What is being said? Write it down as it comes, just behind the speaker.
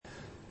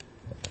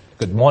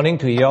Good morning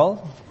to you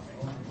all,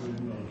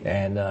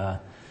 and a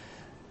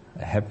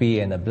happy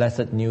and a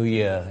blessed new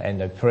year.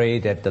 And I pray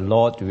that the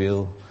Lord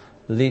will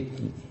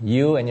lead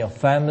you and your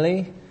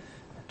family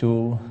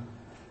to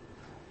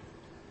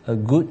a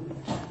good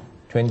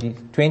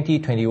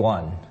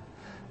 2021,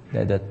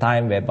 that the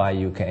time whereby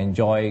you can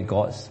enjoy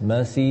God's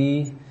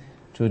mercy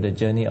through the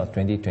journey of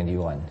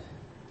 2021.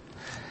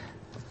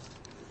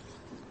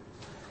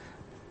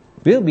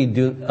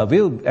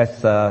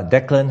 As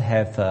Declan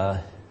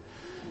have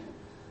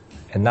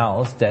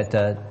announced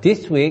that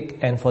this week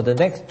and for the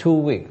next 2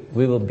 weeks,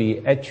 we will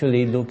be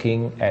actually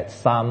looking at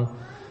Psalm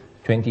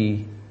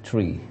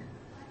 23.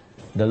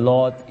 The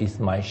Lord is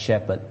my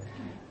shepherd.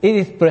 It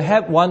is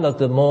perhaps one of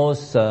the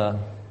most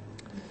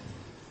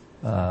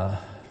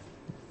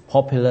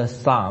popular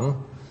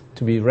psalm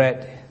to be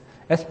read,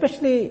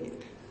 especially,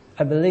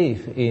 I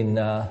believe, in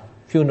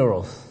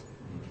funerals,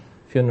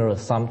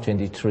 Psalm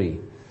 23.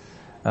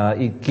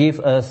 It gives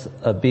us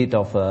a bit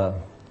of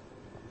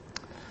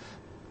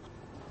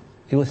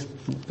it was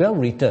well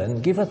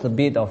written, give us a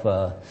bit of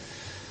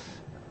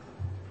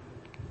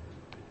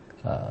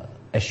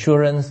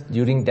assurance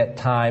during that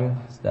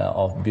time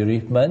of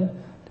bereavement,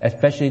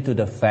 especially to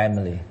the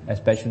family.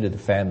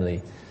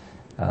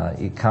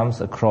 It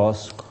comes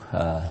across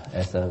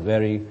as a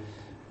very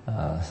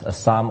a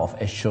psalm of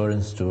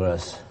assurance to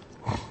us.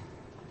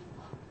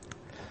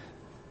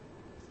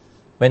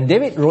 When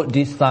David wrote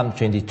this Psalm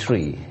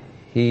 23,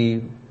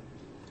 he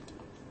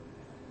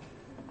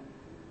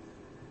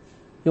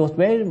was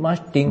very much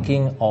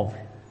thinking of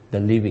the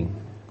living.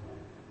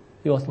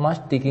 He was much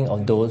thinking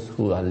of those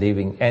who are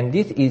living. And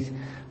this is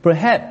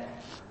perhaps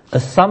a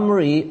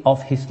summary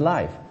of his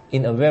life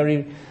in a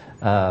very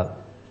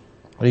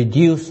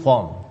reduced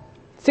form.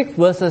 6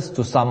 verses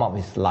to sum up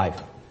his life.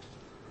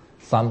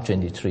 Psalm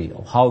 23,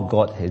 of how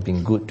God has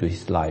been good to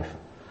his life.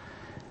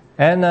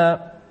 And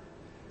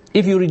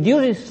if you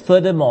reduce it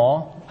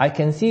furthermore, I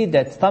can see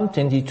that Psalm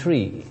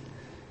 23,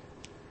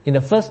 in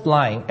the first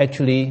line,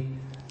 actually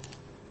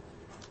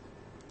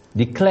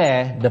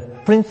declare the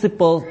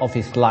principles of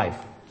his life.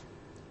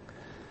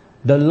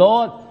 The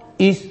Lord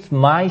is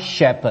my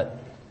shepherd.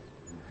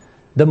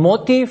 The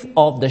motive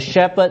of the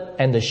shepherd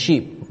and the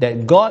sheep,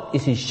 that God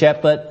is his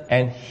shepherd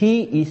and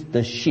he is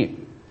the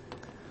sheep.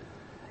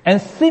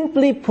 And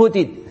simply put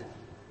it,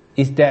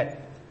 is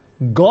that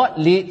God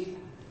leads,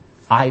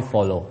 I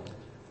follow.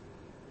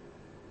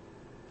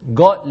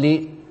 God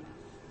leads,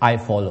 I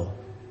follow.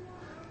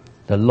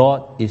 The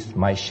Lord is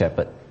my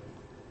shepherd.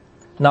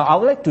 Now, I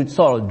would like to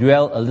sort of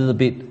dwell a little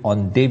bit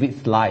on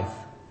David's life,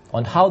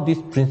 on how this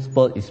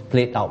principle is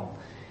played out.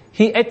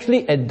 He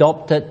actually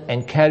adopted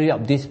and carried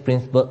out this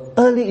principle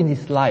early in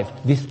his life,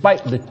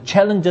 despite the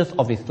challenges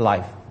of his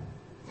life.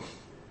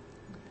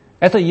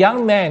 As a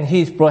young man,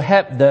 he is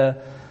perhaps the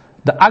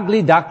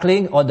ugly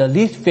duckling or the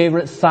least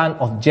favorite son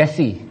of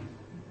Jesse.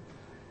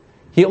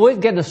 He always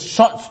gets the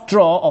short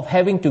straw of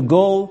having to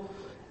go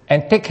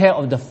and take care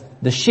of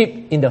the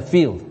sheep in the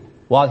field,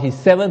 while his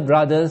 7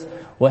 brothers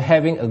were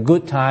having a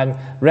good time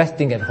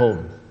resting at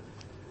home.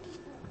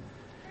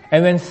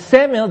 And when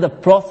Samuel the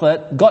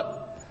prophet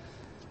got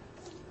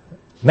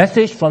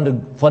message from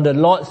the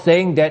Lord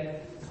saying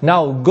that,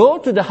 now go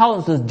to the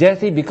house of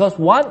Jesse because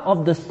one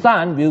of the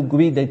sons will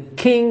be the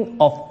king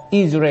of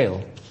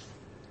Israel.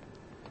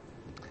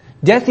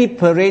 Jesse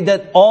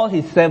paraded all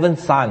his 7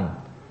 sons,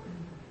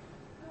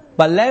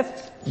 but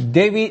left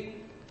David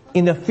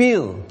in the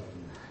field.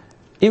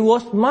 It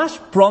was much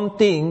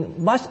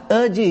prompting, much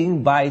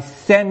urging by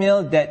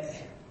Samuel that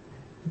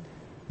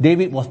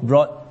David was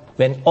brought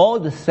when all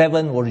the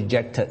 7 were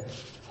rejected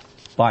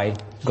by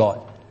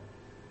God.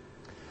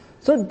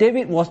 So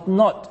David was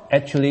not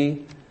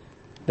actually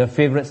the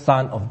favorite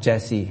son of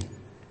Jesse.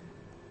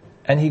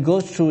 And he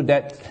goes through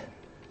that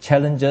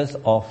challenges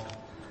of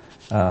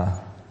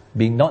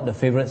being not the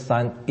favorite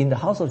son in the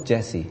house of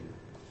Jesse.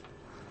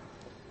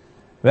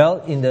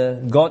 Well,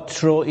 God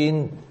threw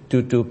in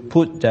to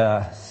put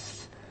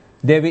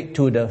David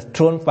to the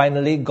throne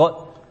finally.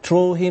 God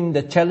threw him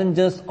the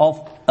challenges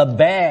of a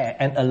bear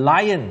and a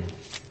lion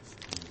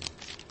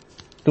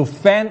to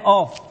fend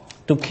off,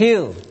 to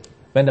kill,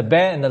 when the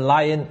bear and the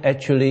lion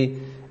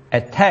actually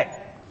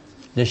attack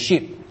the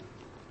sheep.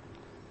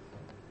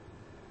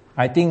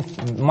 I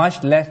think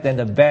much less than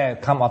the bear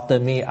come after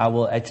me, I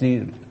will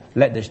actually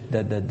let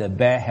the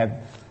bear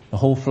have the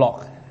whole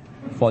flock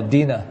for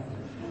dinner.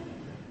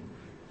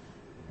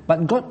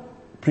 But God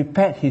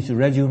prepared his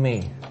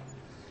resume.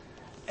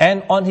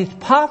 And on his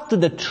path to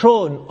the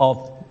throne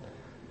of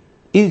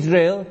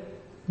Israel,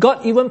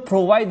 God even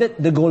provided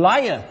the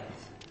Goliath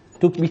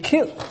to be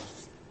killed.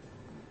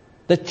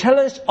 The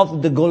challenge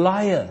of the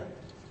Goliath.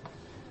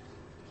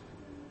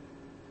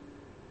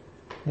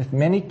 There's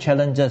many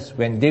challenges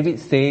when David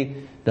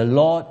said, the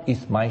Lord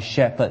is my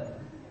shepherd.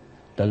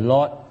 The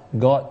Lord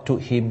God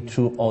took him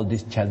through all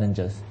these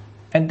challenges.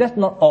 And that's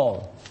not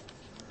all.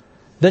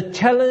 The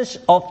challenge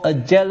of a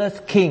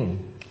jealous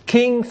king,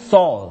 King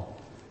Saul.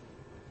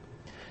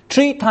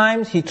 3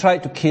 times he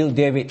tried to kill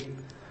David,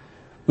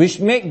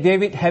 which made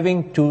David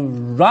having to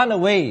run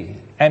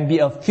away and be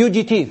a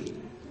fugitive.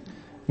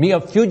 Be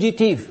a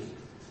fugitive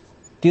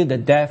till the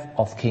death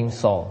of King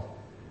Saul.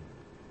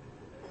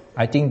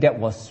 I think that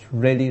was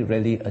really,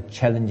 really a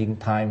challenging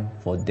time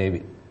for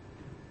David.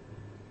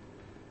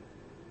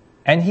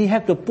 And he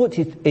had to put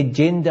his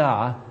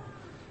agenda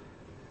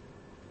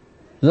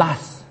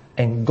last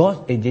and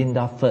God's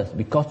agenda first,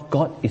 because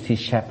God is his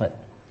shepherd.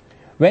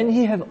 When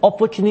he had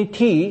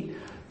opportunity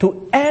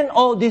to end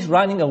all this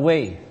running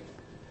away,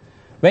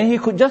 when he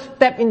could just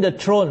step in the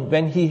throne,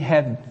 when he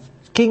had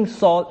King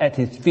Saul at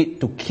his feet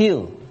to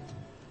kill,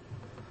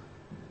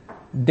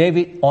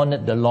 David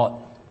honored the Lord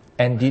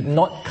and did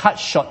not cut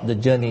short the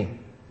journey.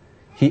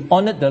 He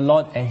honored the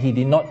Lord and he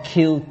did not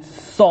kill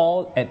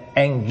Saul at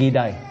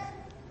En-Gedi.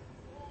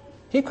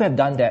 He could have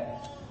done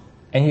that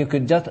and he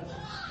could just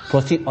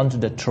proceed onto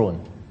the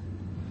throne.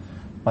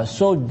 But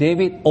so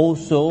David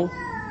also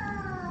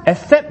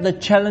accept the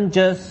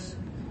challenges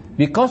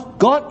because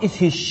God is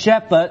his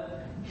shepherd.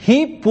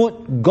 He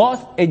put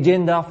God's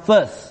agenda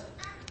first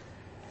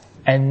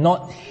and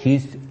not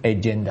his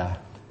agenda.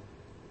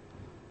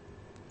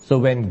 So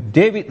when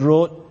David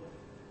wrote,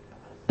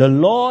 "The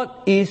Lord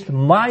is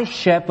my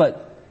shepherd,"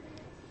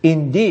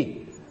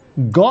 indeed,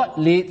 God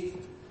leads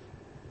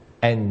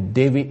and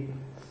David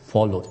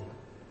followed.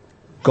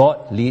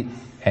 God leads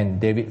and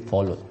David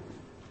followed.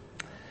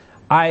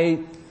 I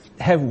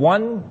have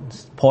one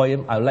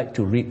poem I'd like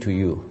to read to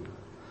you.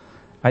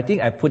 I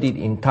think I put it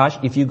in touch.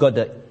 If you got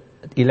the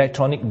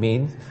electronic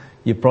means,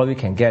 you probably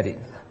can get it.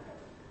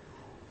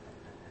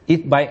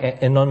 It's by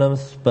an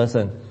anonymous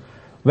person.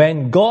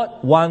 When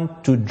God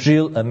wants to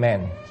drill a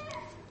man.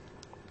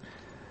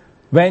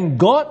 When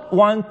God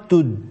wants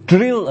to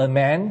drill a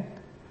man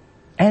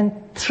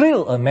and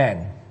thrill a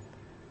man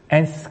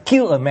and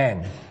skill a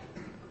man.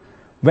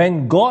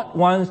 When God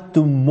wants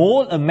to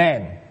mold a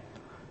man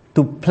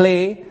to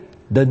play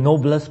the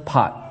noblest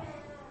part.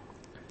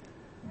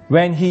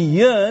 When he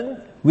yearns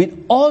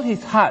with all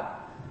his heart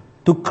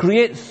to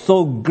create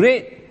so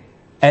great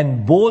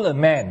and bold a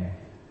man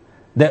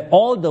that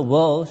all the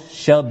world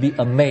shall be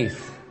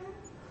amazed.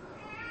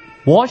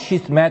 Watch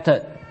his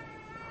method,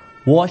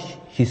 watch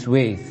his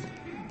ways.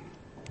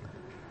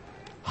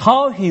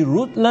 How he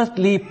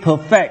ruthlessly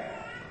perfect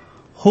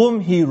whom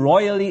he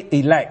royally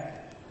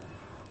elect.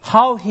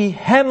 How he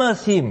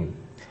hammers him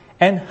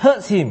and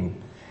hurts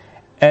him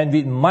and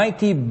with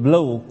mighty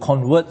blow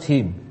converts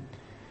him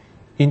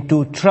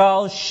into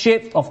trial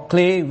shapes of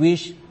clay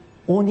which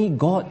only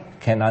God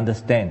can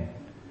understand.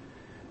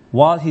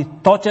 While his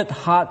tortured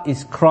heart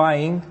is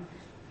crying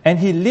and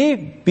he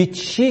lives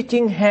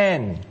beseeching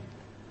hand.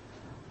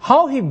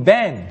 How he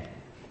bend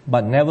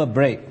but never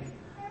break.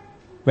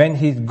 When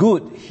he's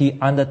good he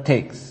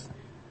undertakes.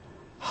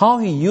 How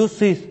he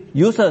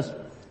uses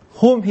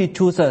whom he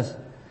chooses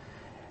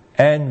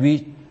and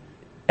with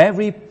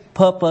every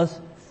purpose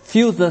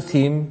fuses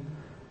him,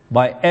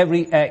 by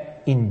every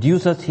act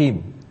induces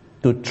him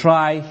to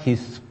try his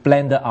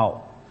splendor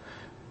out.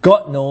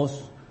 God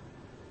knows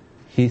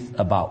he's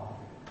about.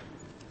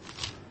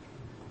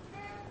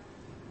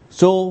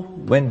 So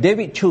when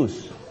David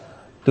chose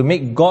to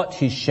make God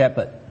his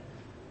shepherd,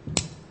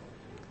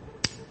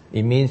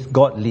 it means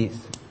God leads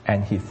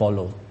and he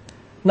follows.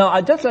 Now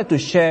I'd just like to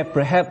share,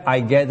 perhaps I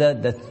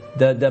gather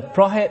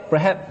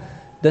perhaps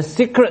the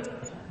secret.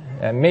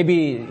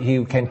 Maybe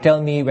he can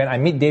tell me when I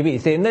meet David, he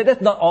say, no,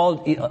 that's not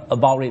all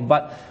about it.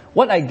 But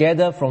what I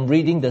gather from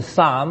reading the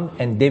Psalm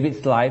and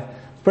David's life,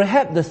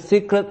 perhaps the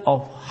secret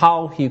of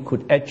how he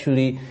could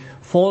actually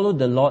follow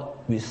the Lord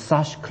with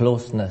such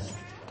closeness.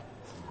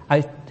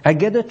 I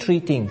gather three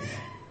things.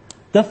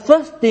 The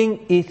first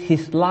thing is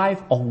his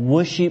life of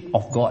worship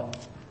of God.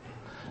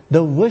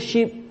 The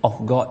worship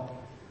of God.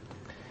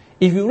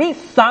 If you read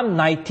Psalm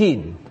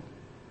 19,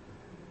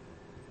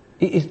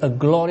 it is a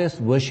glorious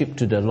worship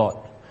to the Lord.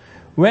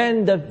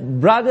 When the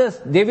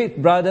David's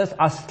brothers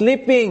are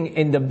sleeping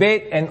in the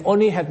bed and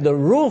only have the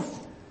roof,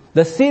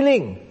 the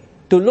ceiling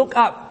to look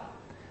up,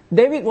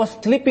 David was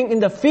sleeping in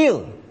the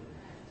field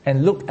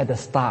and looked at the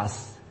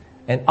stars,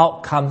 and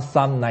out comes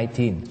Psalm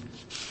 19.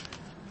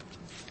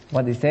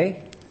 What did he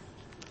say?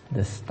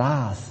 The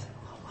stars.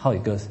 How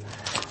it goes?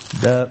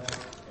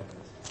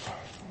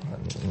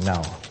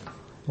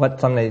 What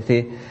Psalm 19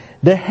 say?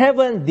 The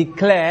heaven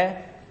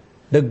declare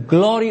the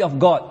glory of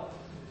God.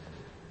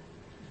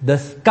 The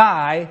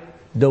sky,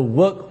 the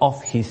work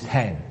of his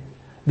hand.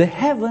 The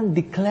heaven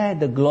declare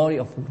the glory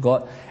of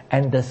God,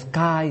 and the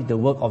sky, the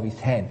work of his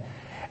hand.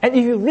 And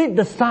if you read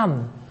the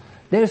Psalm,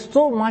 there is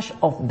so much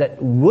of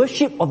that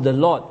worship of the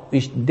Lord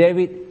which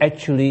David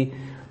actually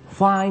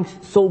finds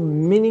so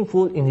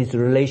meaningful in his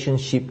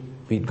relationship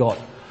with God.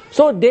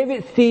 So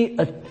David sees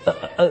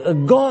a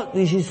God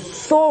which is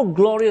so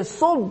glorious,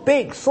 so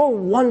big, so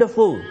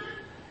wonderful.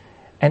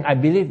 And I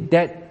believe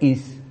that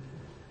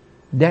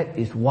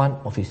is one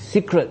of his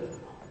secrets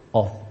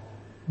of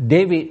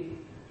David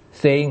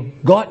saying,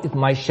 God is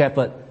my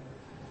shepherd.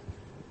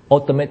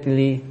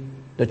 Ultimately,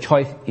 the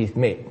choice is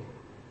made.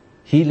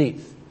 He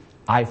leads,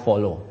 I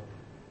follow.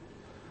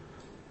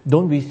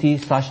 Don't we see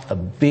such a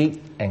big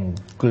and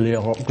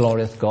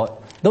glorious God?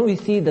 Don't we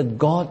see the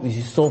God which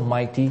is so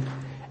mighty?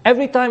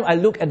 Every time I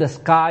look at the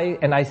sky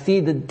and I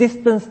see the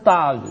distant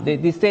stars,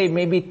 they say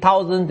maybe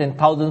thousands and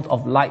thousands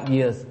of light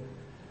years.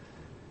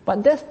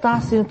 But that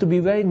star seems to be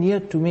very near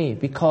to me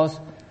because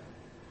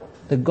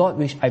the God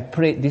which I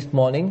prayed this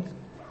morning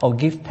or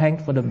give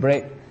thanks for the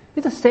bread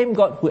is the same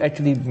God who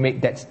actually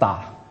made that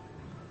star.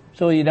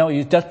 So,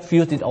 you just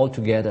fuse it all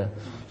together.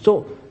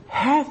 So,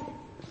 have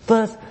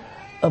first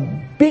a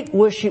big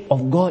worship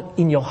of God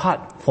in your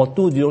heart for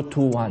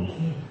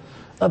 2021.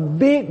 A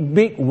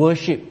big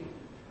worship.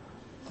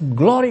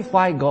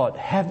 Glorify God.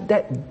 Have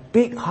that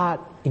big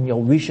heart in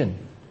your vision.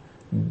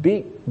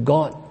 Big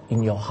God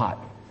in your heart.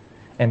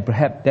 And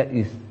perhaps that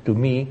is, to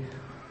me,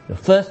 the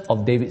first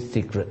of David's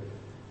secret.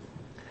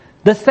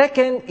 The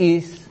second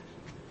is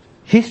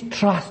his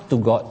trust to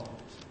God.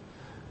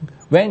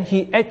 When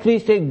he actually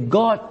said,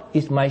 God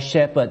is my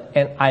shepherd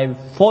and I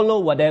follow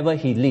whatever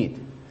he leads.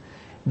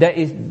 There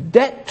is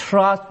that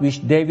trust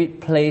which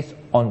David placed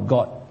on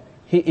God.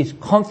 He is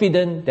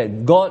confident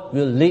that God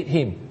will lead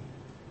him.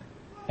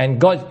 And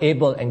God is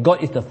able, and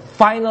God is the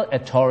final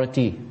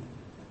authority.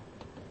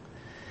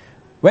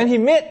 When he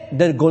met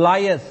the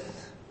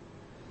Goliath,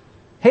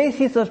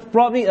 he's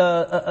probably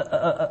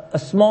a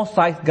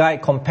small-sized guy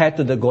compared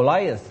to the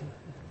Goliath.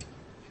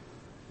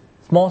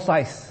 Small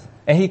size.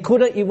 And he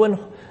couldn't even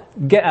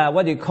get,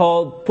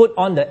 put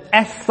on the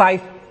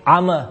S-size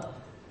armor.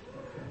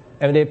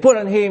 And when they put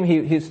on him,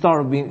 he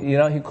started being,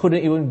 he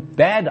couldn't even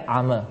bear the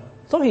armor.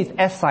 So he's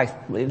S-size,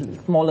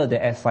 smaller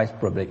than S-size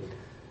probably.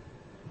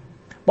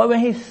 But when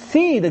he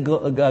see the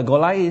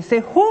Goliath, he say,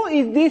 who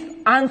is this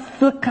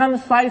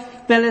uncircumcised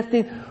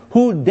Philistine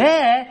who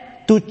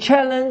dare to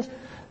challenge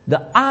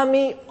the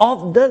army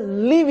of the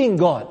living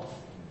God?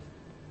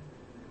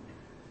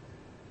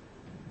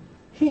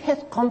 He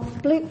has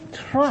complete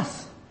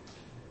trust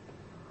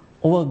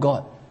over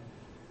God.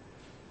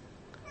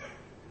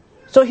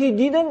 So he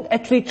didn't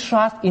actually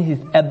trust in his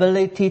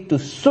ability to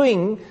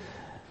swing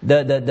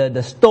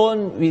the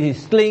stone with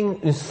his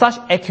sling in such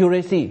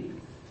accuracy.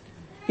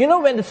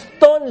 When the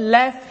stone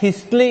left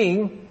his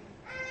sling,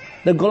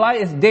 the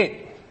Goliath is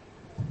dead.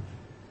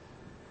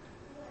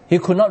 He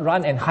could not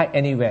run and hide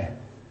anywhere.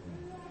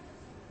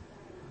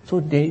 So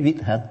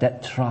David had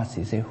that trust.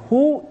 He said,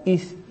 who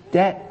is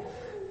that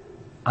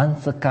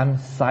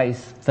uncircumcised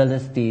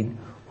Philistine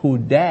who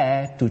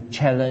dare to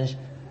challenge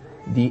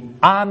the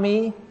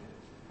army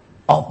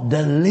of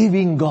the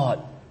living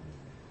God?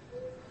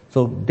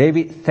 So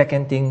David's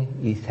second thing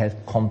is has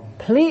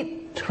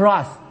complete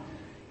trust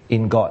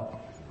in God.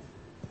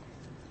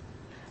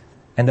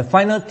 And the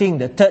final thing,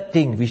 the third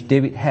thing which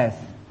David has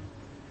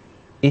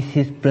is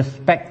his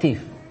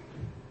perspective.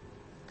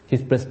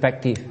 His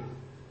perspective.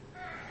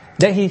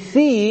 That he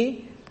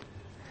see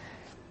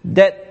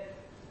that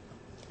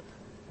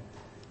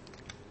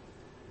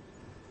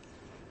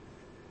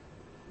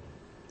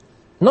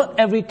not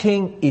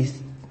everything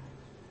is,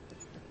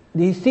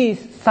 he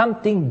sees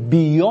something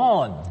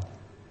beyond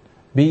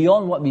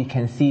what we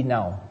can see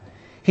now.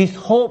 His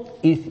hope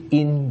is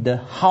in the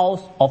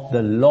house of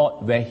the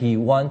Lord where he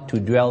wants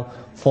to dwell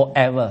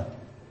forever.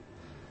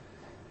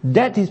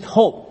 That is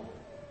hope.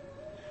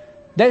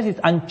 That is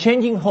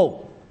unchanging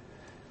hope.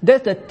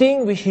 That's the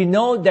thing which he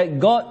knows that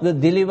God will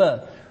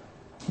deliver.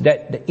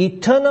 That the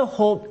eternal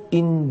hope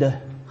in the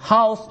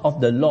house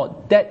of the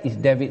Lord, that is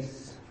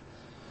David's.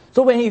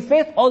 So when he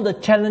faced all the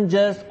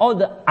challenges, all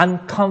the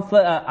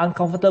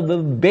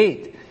uncomfortable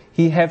bed,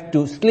 he have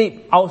to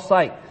sleep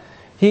outside.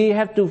 He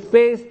have to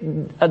face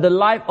the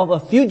life of a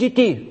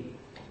fugitive.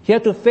 He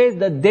had to face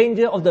the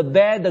danger of the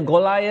bear, the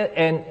Goliath,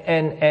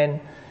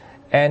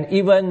 and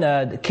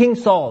even King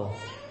Saul.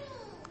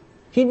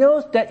 He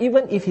knows that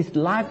even if his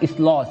life is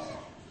lost,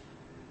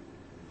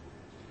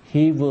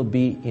 he will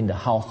be in the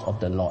house of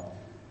the Lord.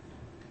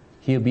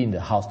 He will be in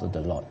the house of the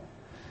Lord.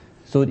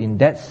 So in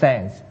that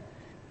sense,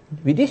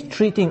 with this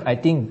three things, I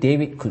think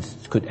David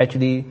could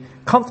actually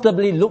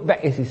comfortably look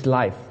back at his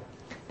life.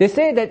 They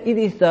say that it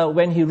is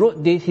when he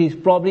wrote this, he's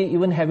probably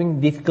even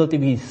having difficulty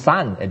with his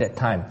son at that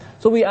time.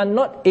 So we are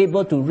not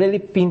able to really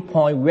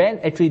pinpoint when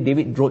actually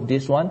David wrote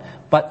this one,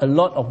 but a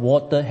lot of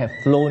water have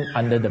flown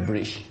under the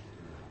bridge.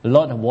 A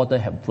lot of water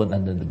have flown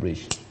under the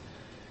bridge.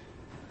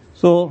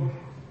 So,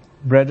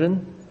 brothers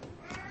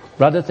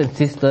and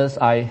sisters,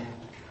 I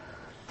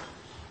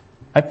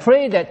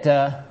pray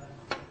that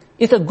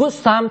it's a good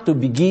psalm to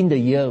begin the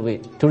year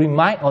with, to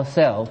remind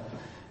ourselves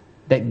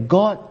that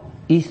God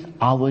is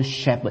our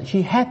shepherd.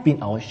 He has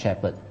been our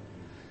shepherd.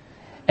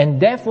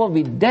 And therefore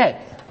with that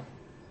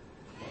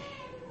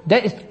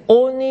is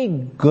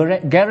only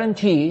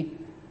guarantee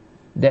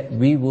that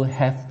we will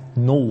have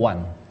no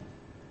one.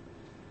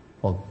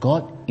 For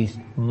God is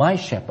my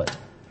shepherd,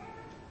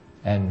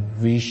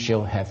 and we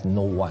shall have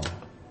no one.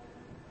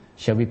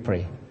 Shall we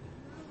pray?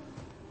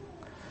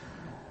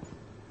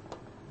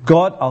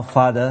 God our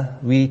Father,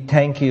 we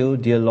thank you,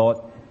 dear Lord,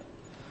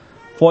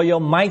 for your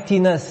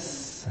mightiness,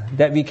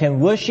 that we can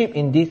worship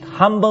in this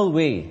humble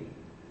way.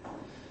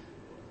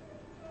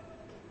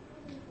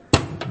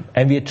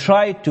 And we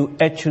try to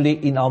actually,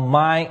 in our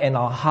mind and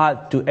our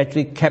heart, to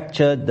actually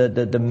capture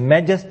the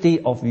majesty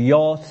of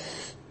yourself.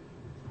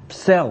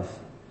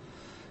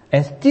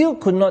 And still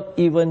could not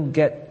even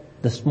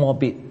get the small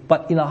bit.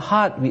 But in our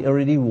heart, we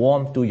already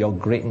warm to your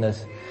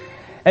greatness.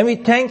 And we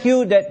thank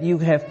you that you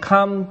have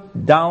come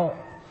down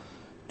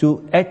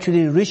to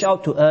actually reach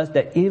out to us,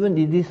 that even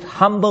in this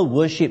humble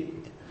worship,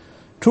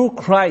 through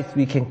Christ,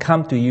 we can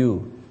come to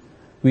you.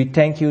 We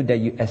thank you that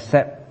you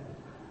accept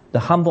the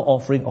humble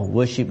offering of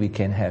worship we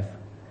can have.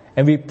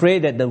 And we pray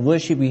that the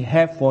worship we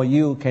have for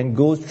you can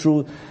go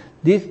through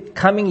these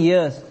coming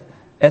years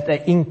as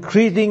an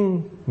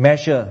increasing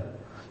measure,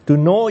 to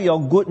know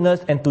your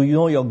goodness and to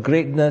know your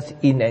greatness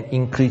in an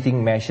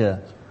increasing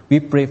measure.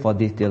 We pray for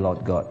this, dear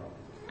Lord God.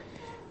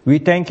 We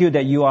thank you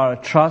that you are a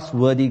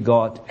trustworthy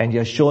God and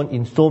you are shown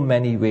in so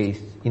many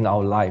ways in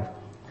our life.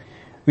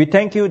 We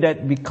thank you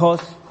that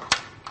because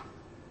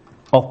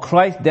of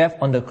Christ's death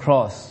on the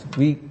cross,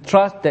 we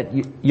trust that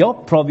your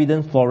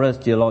providence for us,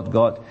 dear Lord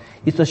God,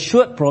 is a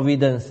sure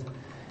providence,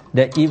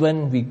 that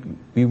even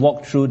we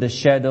walk through the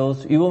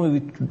shadows, even when we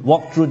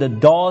walk through the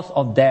doors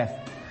of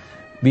death,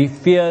 we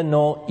fear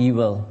no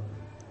evil,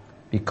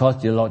 because,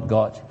 dear Lord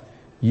God,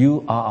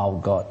 you are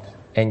our God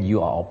and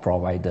you are our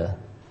provider.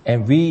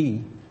 And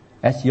we,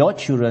 as your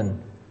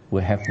children,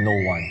 will have no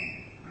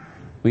one.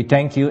 We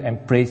thank you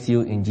and praise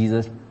you in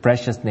Jesus'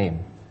 precious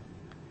name.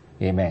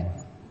 Amen.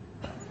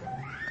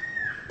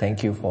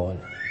 Thank you for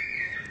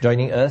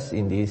joining us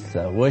in this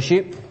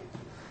worship.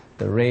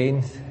 The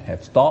rains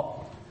have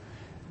stopped,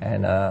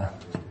 and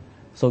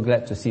so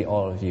glad to see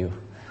all of you.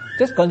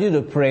 Just continue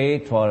to pray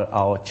for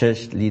our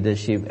church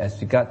leadership as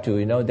regard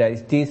to, there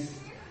is this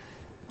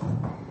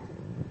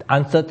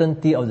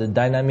uncertainty of the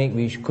dynamic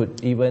which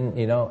could even,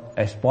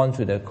 respond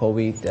to the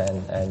COVID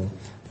and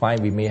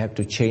find we may have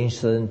to change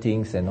certain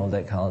things and all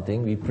that kind of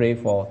thing. We pray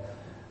for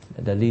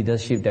the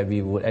leadership that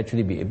we would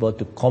actually be able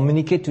to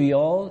communicate to you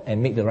all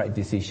and make the right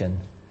decision.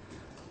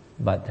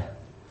 But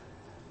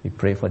we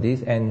pray for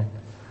this, and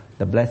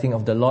the blessing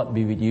of the Lord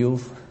be with you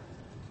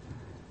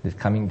this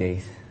coming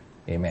days.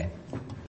 Amen.